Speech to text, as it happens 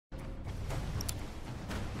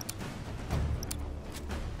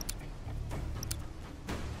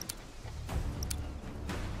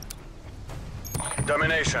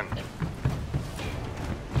Domination.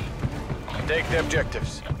 Take the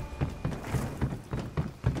objectives.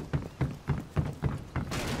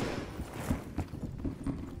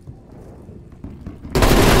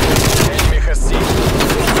 Enemy has seized.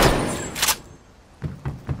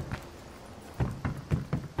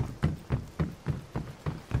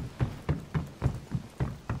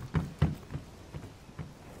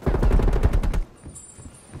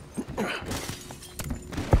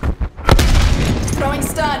 Throwing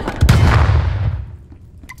stun.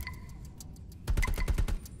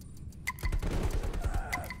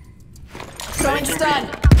 Throwing stun.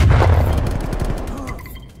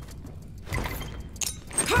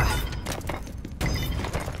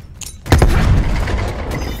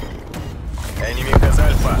 Enemy has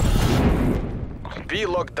Alpha. B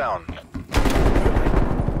locked down.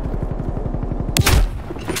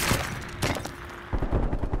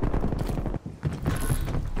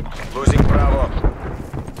 Losing Bravo.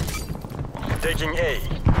 Taking A.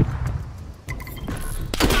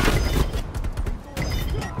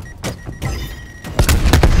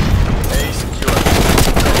 A secure.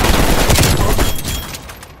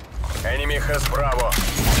 Enemy has Bravo.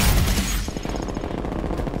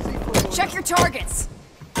 Check your targets.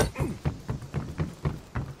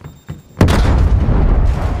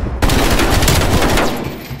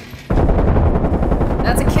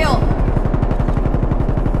 That's a kill.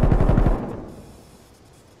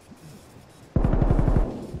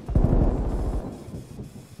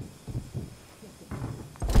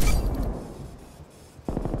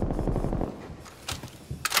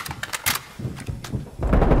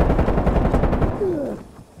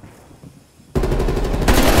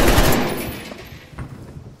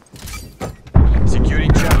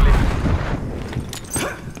 Securing Charlie.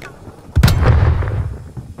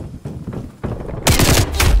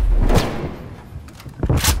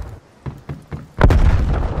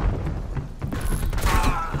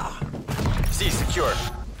 C secure.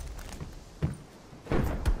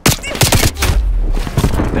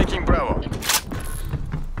 Taking Bravo.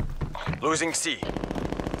 Losing C.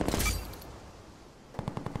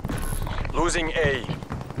 Losing A.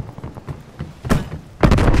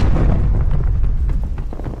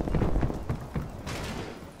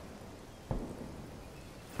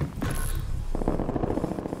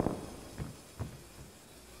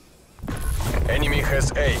 Enemy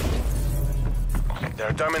has A.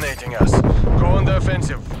 They're dominating us. Go on the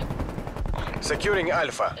offensive. Securing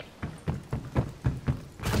Alpha.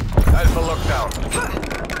 Alpha locked down.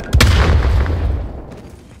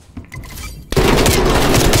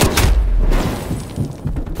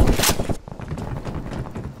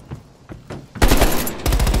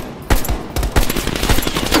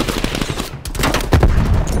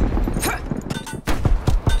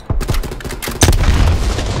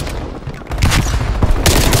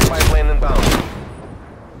 Pipeline inbound.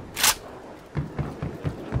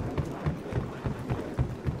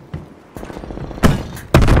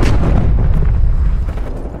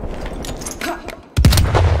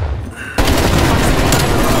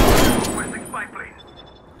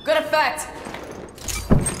 Good effect.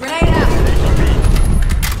 Grenade out.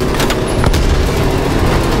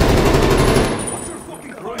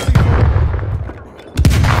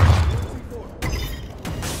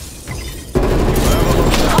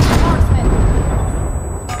 Marksman.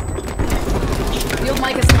 Field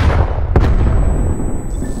mic is on.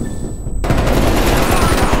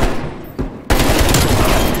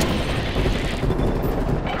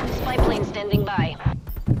 Spy plane standing by.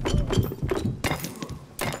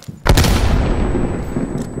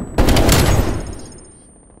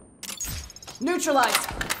 Neutralized.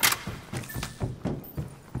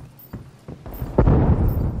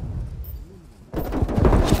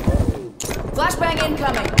 Flashbang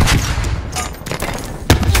incoming.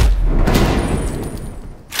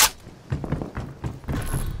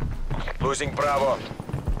 Losing Bravo.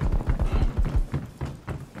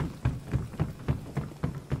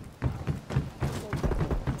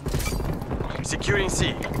 Securing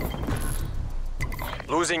C.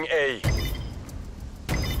 Losing A.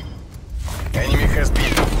 Enemy has B.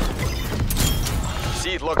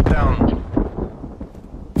 C locked down.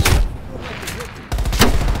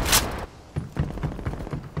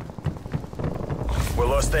 We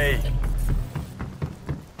lost A.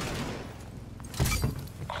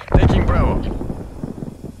 Taking Bravo.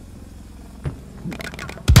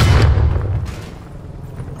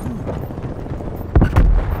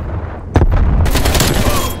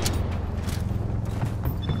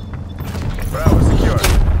 Bravo secure.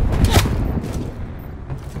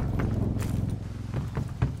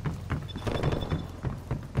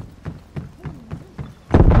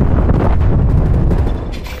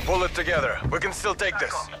 can still take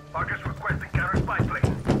this. Targets requesting counter spy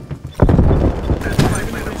plane. This spy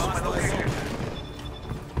plane above my location.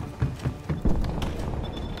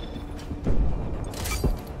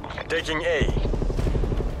 Taking A.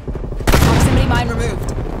 Proximity mine removed.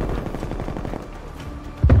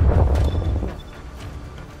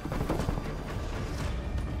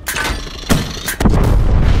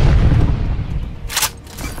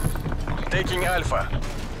 Taking Alpha.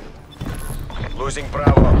 Losing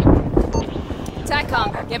Bravo.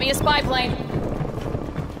 TACCOM, give me a spy plane.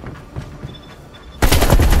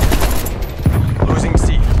 Losing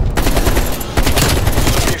C.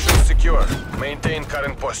 Location secure. Maintain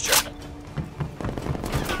current posture.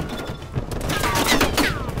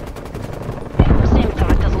 Same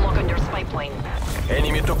threat does lock on your spy plane.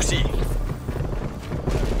 Enemy took C.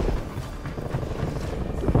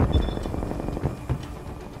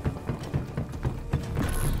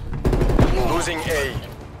 Losing A.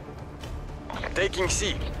 Taking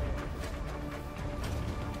C.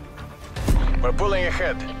 We're pulling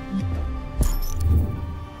ahead.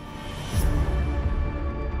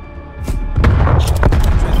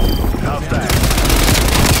 Half time.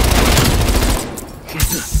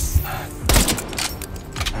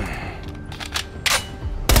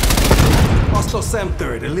 Hostile SAM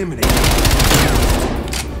turret eliminated.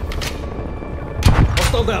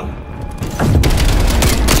 Hostile down.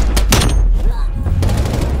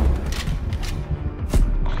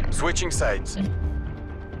 Switching sides.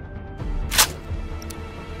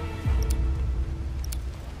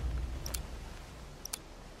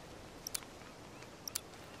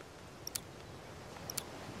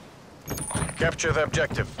 Capture the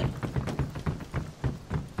objective.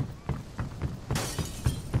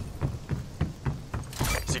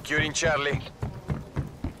 Securing Charlie.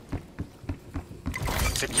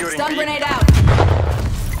 Securing Stun B. grenade out.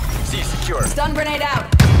 C secure. Stun grenade out.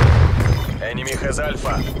 Enemy has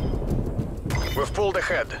Alpha. We've pulled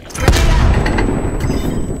ahead. Grenade out.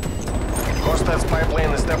 Hostile spy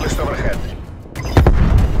plane established overhead.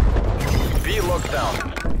 B locked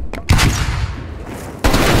down.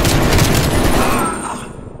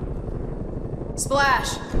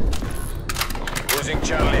 Splash. Losing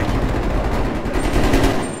Charlie.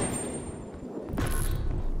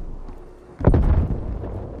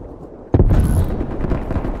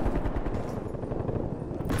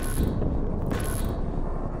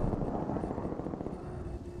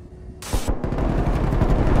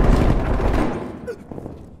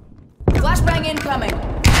 Flashbang incoming.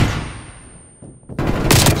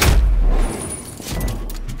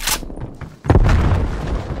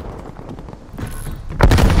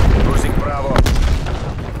 Losing Bravo.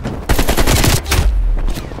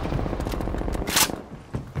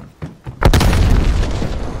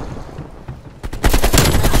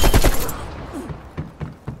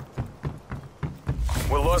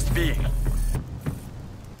 We lost B.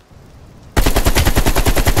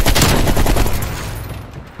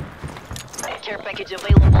 Care package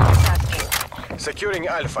available for tasking. Securing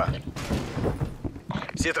Alpha.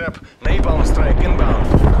 C-trap, napalm strike inbound.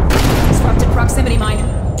 Disrupted proximity mine.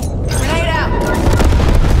 Grenade out.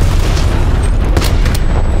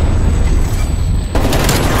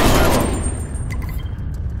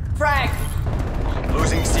 Frag.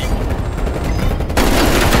 Losing C.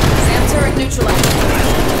 SAM turret neutralized.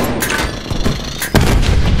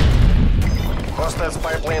 Hostile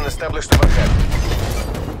spy plane established overhead.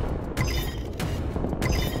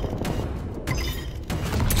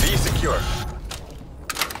 B secure.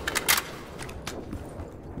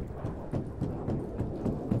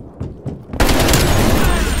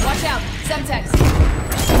 Watch out. Semtex.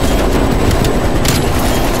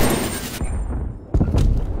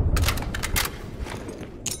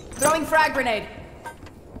 Throwing frag grenade.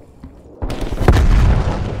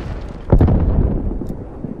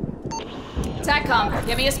 TACCOM,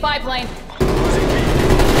 give me a spy plane. Losing B.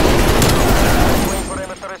 Plane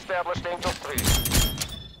perimeter established, Angel 3.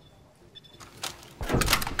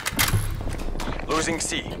 Losing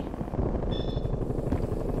C.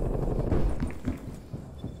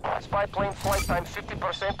 Spy plane flight time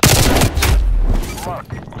 50%. Mark.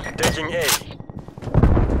 Taking A.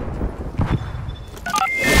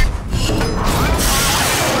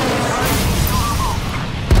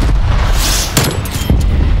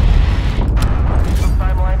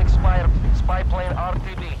 Timeline expired. Spy plane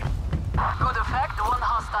RTB. Good effect, one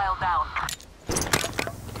hostile down.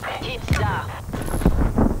 Hit down.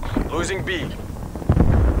 Losing B.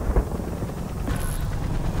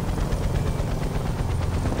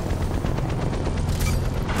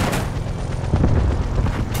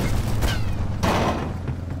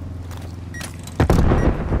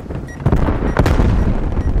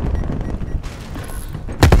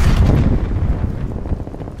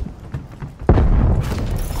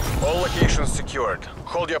 positions secured.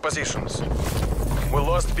 Hold your positions. We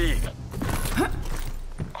lost B.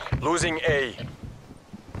 Losing A.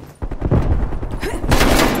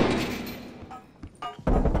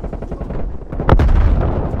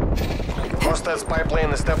 Hostile spy plane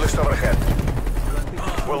established overhead.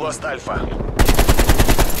 We lost Alpha.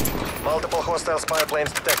 Multiple hostile spy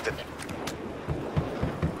planes detected.